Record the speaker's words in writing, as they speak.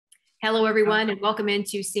Hello, everyone, and welcome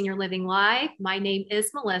into Senior Living Live. My name is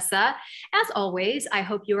Melissa. As always, I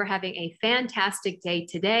hope you are having a fantastic day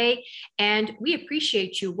today, and we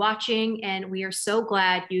appreciate you watching, and we are so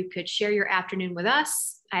glad you could share your afternoon with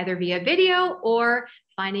us, either via video or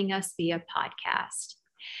finding us via podcast.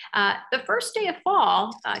 The first day of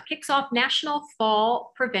fall kicks off National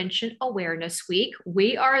Fall Prevention Awareness Week.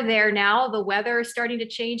 We are there now. The weather is starting to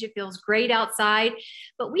change. It feels great outside,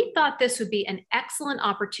 but we thought this would be an excellent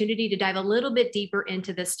opportunity to dive a little bit deeper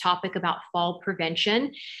into this topic about fall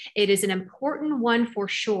prevention. It is an important one for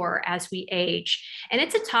sure as we age. And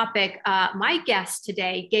it's a topic my guest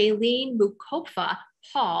today, Gaylene Mukopfa,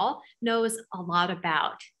 Paul, knows a lot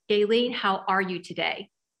about. Gaylene, how are you today?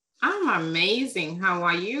 I'm amazing. How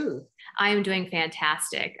are you? I am doing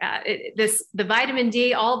fantastic. The vitamin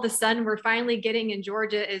D, all of the sun we're finally getting in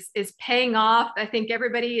Georgia is paying off. I think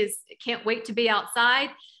everybody can't wait to be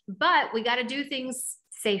outside, but we got to do things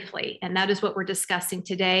safely. And that is what we're discussing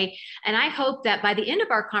today. And I hope that by the end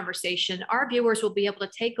of our conversation, our viewers will be able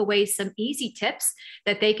to take away some easy tips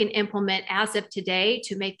that they can implement as of today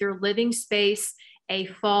to make their living space a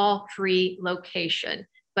fall-free location.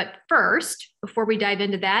 But first, before we dive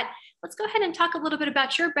into that, let's go ahead and talk a little bit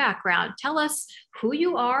about your background. Tell us who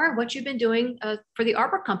you are, what you've been doing for the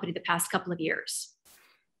Arbor Company the past couple of years.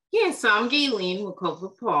 Yes, so I'm Gaylene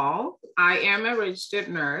Mukopfa Paul. I am a registered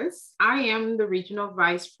nurse. I am the Regional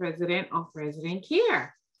Vice President of Resident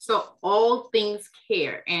Care. So all things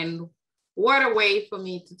care. And what a way for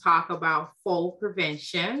me to talk about fall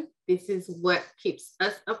prevention. This is what keeps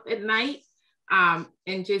us up at night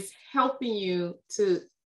and just helping you to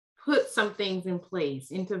put some things in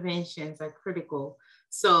place. Interventions are critical.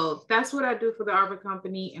 So that's what I do for the Arbor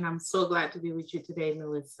Company. And I'm so glad to be with you today,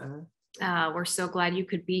 Melissa. We're so glad you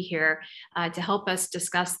could be here to help us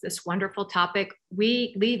discuss this wonderful topic.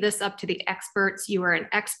 We leave this up to the experts. You are an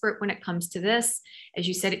expert when it comes to this. As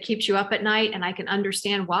you said, it keeps you up at night, and I can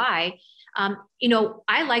understand why.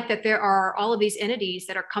 I like that there are all of these entities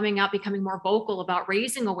that are coming out, becoming more vocal about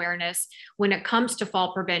raising awareness when it comes to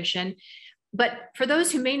fall prevention. But for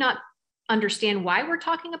those who may not understand why we're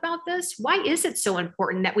talking about this, why is it so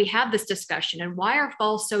important that we have this discussion, and why are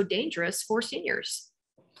falls so dangerous for seniors?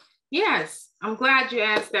 Yes, I'm glad you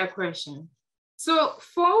asked that question. So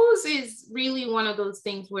falls is really one of those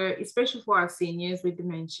things where, especially for our seniors with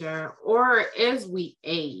dementia or as we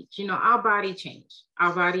age, our body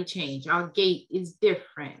change, our gait is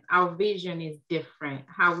different, our vision is different,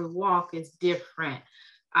 how we walk is different,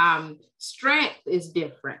 strength is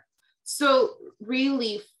different. So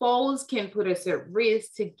really, falls can put us at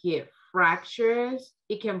risk to get fractures.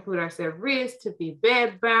 It can put us at risk to be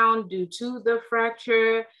bedbound due to the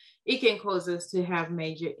fracture. It can cause us to have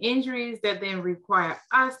major injuries that then require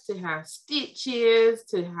us to have stitches,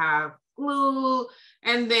 to have glue,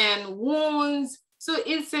 and then wounds. So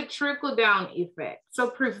it's a trickle-down effect. So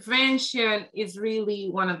prevention is really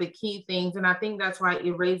one of the key things. And I think that's why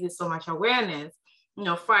it raises so much awareness.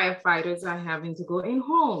 Firefighters are having to go in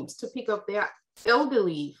homes to pick up their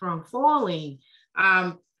elderly from falling.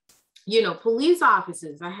 Police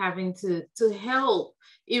officers are having to help.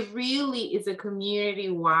 It really is a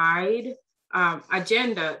community-wide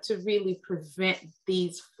agenda to really prevent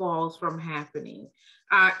these falls from happening.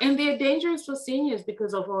 And they're dangerous for seniors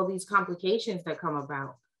because of all these complications that come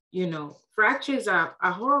about. Fractures are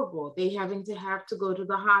horrible. They have to go to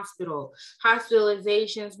the hospital.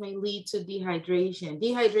 Hospitalizations may lead to dehydration.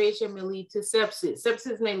 Dehydration may lead to sepsis.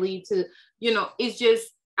 Sepsis may lead to, it's just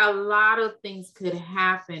a lot of things could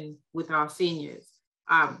happen with our seniors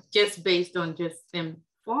just based on just them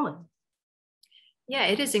falling. Yeah,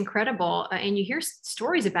 it is incredible. And you hear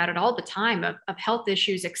stories about it all the time of health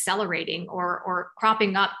issues accelerating or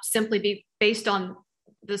cropping up simply based on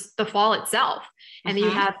the fall itself. And then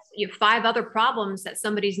you have 5 other problems that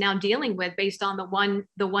somebody's now dealing with based on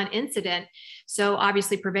the one incident. So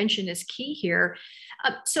obviously prevention is key here.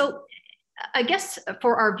 So I guess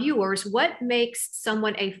for our viewers, what makes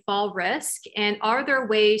someone a fall risk, and are there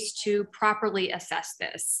ways to properly assess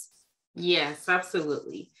this? Yes,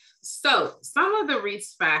 absolutely. So some of the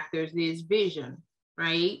risk factors is vision,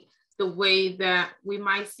 right? The way that we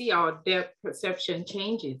might see our depth perception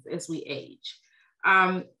changes as we age.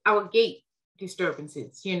 Our gait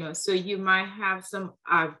disturbances, so you might have some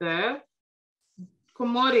other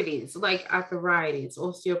commodities like arthritis,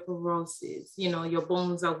 osteoporosis, your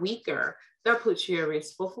bones are weaker. That puts you at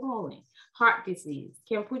risk for falling. Heart disease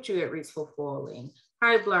can put you at risk for falling.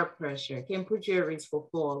 High blood pressure can put you at risk for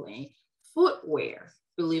falling. Footwear,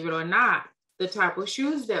 believe it or not, the type of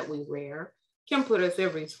shoes that we wear can put us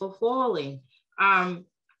at risk for falling.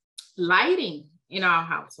 Lighting in our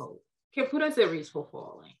household can put us at risk for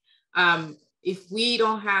falling. If we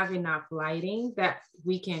don't have enough lighting that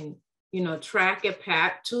we can, track a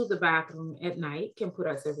path to the bathroom at night, can put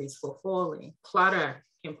us at risk for falling. Clutter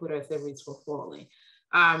can put us at risk for falling.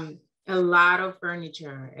 A lot of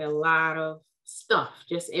furniture, a lot of stuff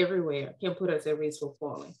just everywhere can put us at risk for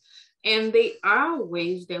falling. And they are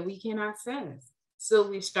ways that we can access. So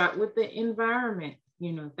we start with the environment.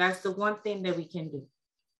 That's the one thing that we can do.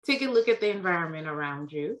 Take a look at the environment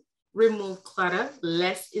around you. Remove clutter.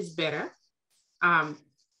 Less is better.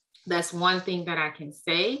 That's one thing that I can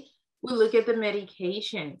say. We look at the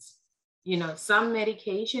medications. Some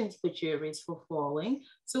medications put you at risk for falling.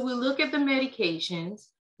 So we look at the medications.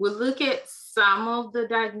 We look at some of the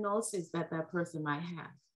diagnoses that person might have.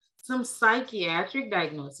 Some psychiatric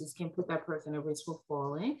diagnoses can put that person at risk for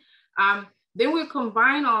falling. Then we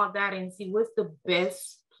combine all of that and see what's the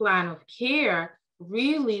best plan of care,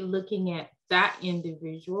 really looking at that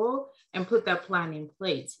individual and put that plan in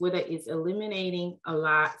place, whether it's eliminating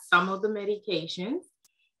some of the medications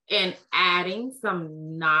and adding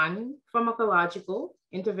some non-pharmacological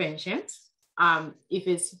interventions. If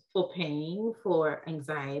it's for pain, for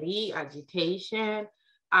anxiety, agitation,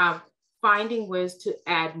 finding ways to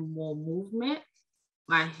add more movement,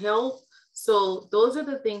 my health. So those are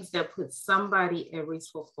the things that put somebody at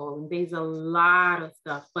risk for falling. There's a lot of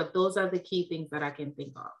stuff, but those are the key things that I can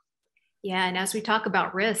think of. Yeah, and as we talk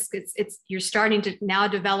about risk, you're starting to now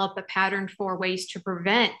develop a pattern for ways to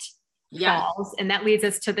prevent falls. And that leads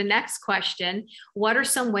us to the next question. What are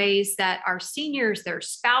some ways that our seniors, their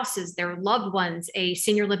spouses, their loved ones, a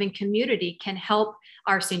senior living community can help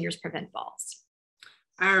our seniors prevent falls?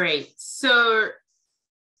 All right. So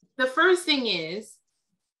the first thing is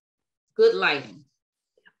good lighting.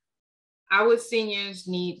 Our seniors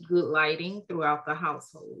need good lighting throughout the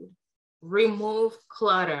household. Remove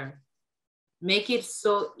clutter. Make it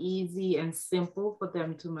so easy and simple for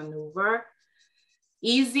them to maneuver.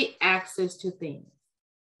 Easy access to things,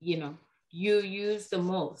 you use the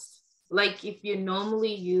most. Like if you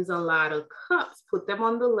normally use a lot of cups, put them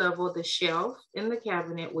on the level, the shelf in the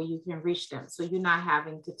cabinet where you can reach them. So you're not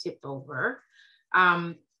having to tip over.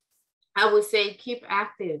 I would say keep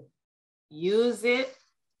active. Use it,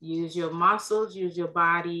 use your muscles, use your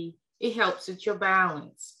body. It helps with your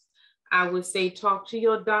balance. I would say talk to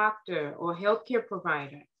your doctor or healthcare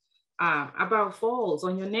provider about falls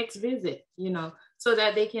on your next visit, so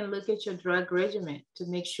that they can look at your drug regimen to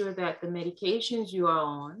make sure that the medications you are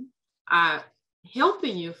on are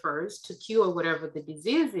helping you first to cure whatever the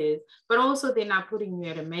disease is, but also they're not putting you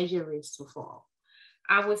at a major risk to fall.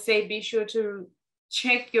 I would say be sure to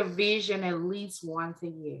check your vision at least once a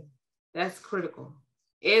year. That's critical.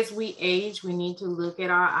 As we age, we need to look at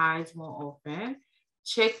our eyes more often.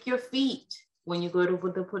 Check your feet when you go to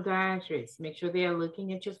the podiatrist. Make sure they are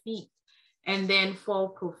looking at your feet. And then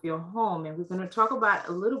fall-proof your home. And we're going to talk about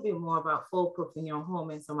a little bit more about fall-proofing your home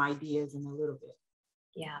and some ideas in a little bit.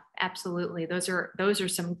 Yeah, absolutely. Those are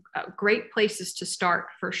some great places to start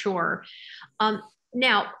for sure.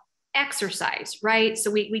 Now, exercise, right? So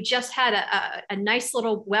we just had a nice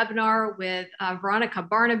little webinar with Veronica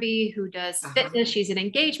Barnaby, who does fitness. She's an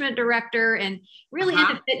engagement director and really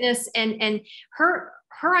into fitness. And her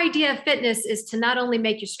idea of fitness is to not only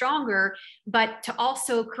make you stronger, but to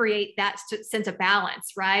also create that sense of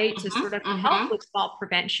balance, right? To sort of help with fall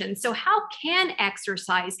prevention. So how can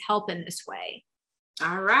exercise help in this way?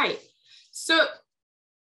 All right. So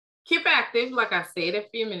keep active, like I said a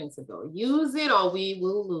few minutes ago. Use it or we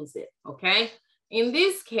will lose it, okay? In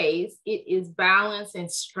this case, it is balance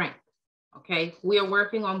and strength, okay? We are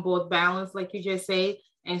working on both balance, like you just said,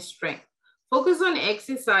 and strength. Focus on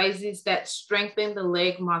exercises that strengthen the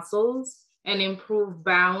leg muscles and improve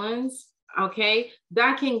balance, okay?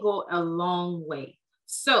 That can go a long way.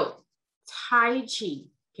 So Tai Chi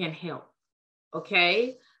can help,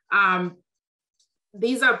 okay?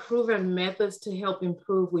 These are proven methods to help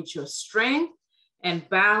improve with your strength and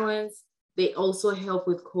balance. They also help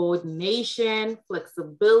with coordination,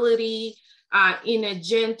 flexibility, in a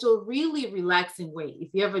gentle, really relaxing way.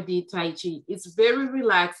 If you ever did Tai Chi, it's very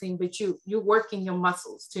relaxing, but you're working your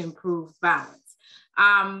muscles to improve balance.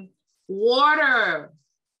 Water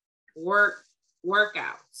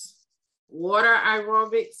workouts. Water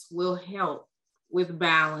aerobics will help with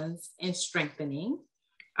balance and strengthening.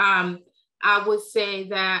 I would say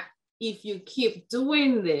that if you keep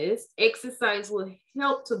doing this, exercise will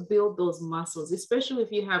help to build those muscles, especially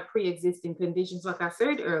if you have pre-existing conditions, like I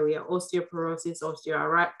said earlier, osteoporosis,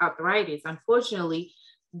 osteoarthritis. Unfortunately,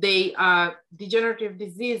 they are degenerative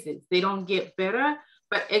diseases. They don't get better,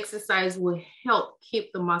 but exercise will help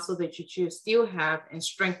keep the muscle that you still have and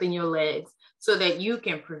strengthen your legs so that you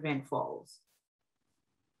can prevent falls.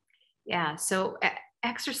 Yeah. So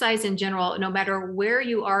exercise in general, no matter where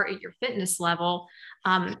you are at your fitness level,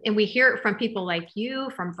 and we hear it from people like you,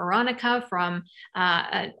 from Veronica, from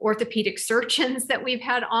orthopedic surgeons that we've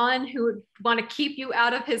had on who want to keep you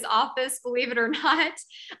out of his office, believe it or not.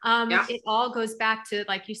 Yeah. It all goes back to,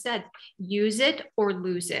 like you said, use it or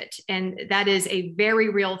lose it. And that is a very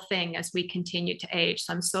real thing as we continue to age.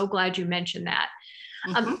 So I'm so glad you mentioned that.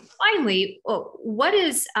 Finally, what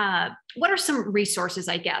are some resources,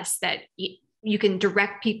 I guess, that you can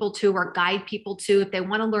direct people to or guide people to if they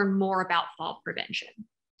want to learn more about fall prevention?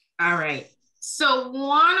 All right. So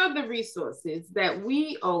one of the resources that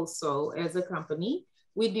we also, as a company,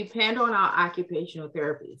 we depend on our occupational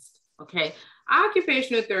therapists. Okay.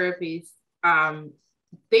 Occupational therapists,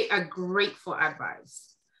 they are great for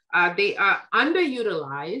advice. They are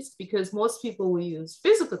underutilized because most people will use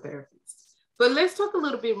physical therapists. But let's talk a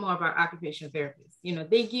little bit more about occupational therapists. You know,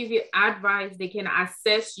 they give you advice. They can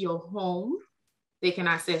assess your home. They can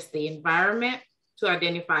assess the environment to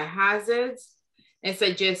identify hazards and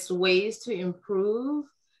suggest ways to improve.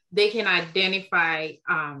 They can identify,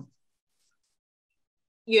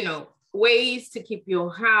 ways to keep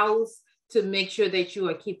your house, to make sure that you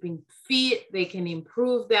are keeping fit. They can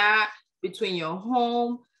improve that between your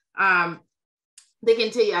home. They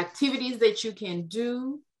can tell you activities that you can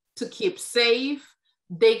do to keep safe.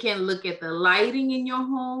 They can look at the lighting in your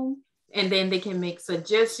home, and then they can make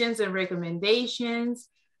suggestions and recommendations.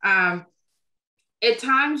 At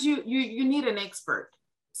times you need an expert.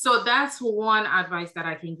 So that's one advice that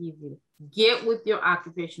I can give you. Get with your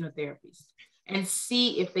occupational therapist and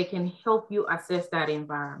see if they can help you assess that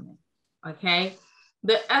environment, okay?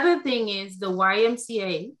 The other thing is the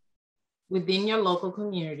YMCA within your local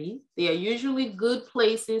community. They are usually good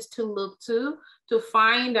places to look to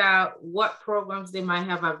find out what programs they might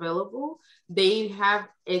have available. They have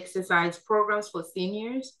exercise programs for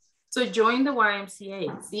seniors. So join the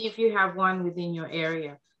YMCA, see if you have one within your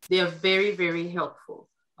area. They're very, very helpful,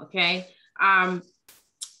 okay?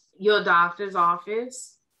 Your doctor's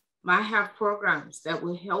office might have programs that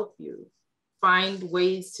will help you find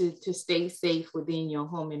ways to stay safe within your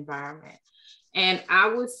home environment. And I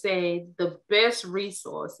would say the best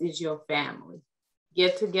resource is your family.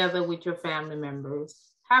 Get together with your family members,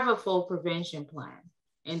 have a full prevention plan,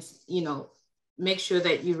 and make sure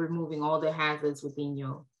that you're removing all the hazards within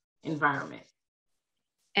your environment.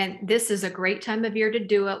 And this is a great time of year to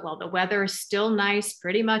do it while the weather is still nice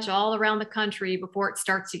pretty much all around the country before it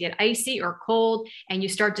starts to get icy or cold and you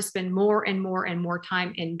start to spend more and more and more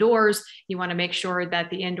time indoors. You want to make sure that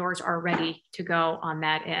the indoors are ready to go on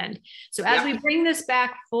that end. So as we bring this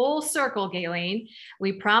back full circle, Gaylene,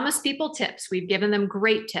 we promised people tips. We've given them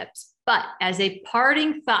great tips. But as a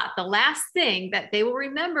parting thought, the last thing that they will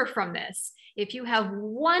remember from this, if you have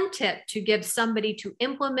one tip to give somebody to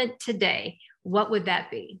implement today, what would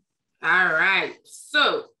that be? All right.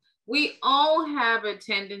 So we all have a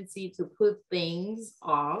tendency to put things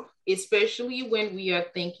off, especially when we are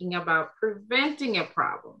thinking about preventing a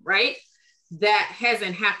problem, right? That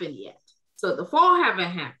hasn't happened yet. So the fall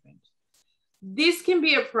haven't happened. This can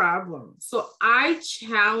be a problem. So I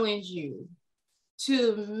challenge you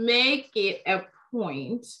to make it a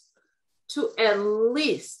point to at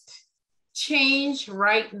least change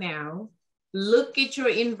right now, look at your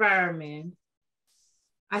environment,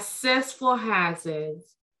 assess for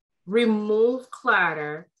hazards, remove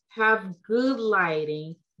clutter, have good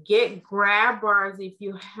lighting, get grab bars if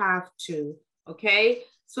you have to, okay?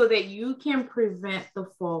 So that you can prevent the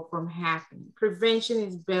fall from happening. Prevention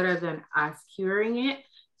is better than us curing it.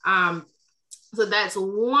 So that's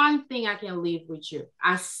one thing I can leave with you.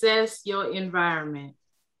 Assess your environment.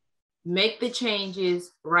 Make the changes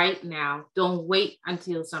right now. Don't wait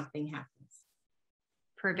until something happens.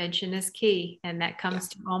 Prevention is key, and that comes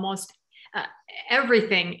to almost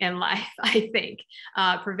everything in life, I think.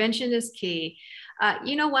 Prevention is key.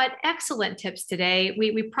 You know what? Excellent tips today.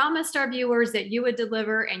 We promised our viewers that you would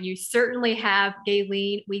deliver, and you certainly have,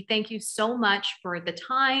 Gaylene. We thank you so much for the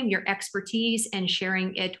time, your expertise, and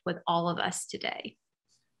sharing it with all of us today.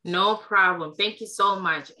 No problem. Thank you so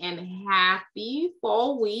much, and happy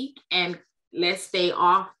fall week, and let's stay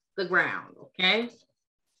off the ground, okay?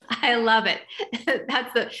 I love it.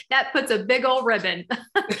 That puts a big old ribbon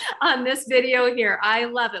on this video here. I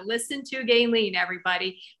love it. Listen to Gaylene,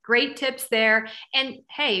 everybody. Great tips there. And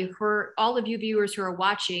hey, for all of you viewers who are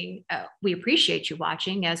watching, we appreciate you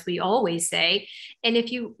watching, as we always say. And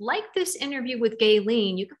if you like this interview with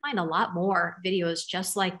Gaylene, you can find a lot more videos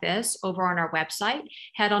just like this over on our website.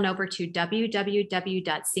 Head on over to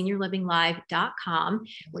www.seniorlivinglive.com.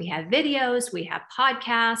 We have videos, we have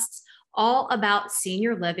podcasts, all about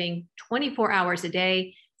senior living 24 hours a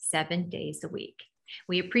day, 7 days a week.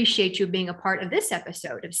 We appreciate you being a part of this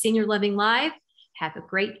episode of Senior Living Live. Have a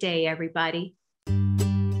great day, everybody.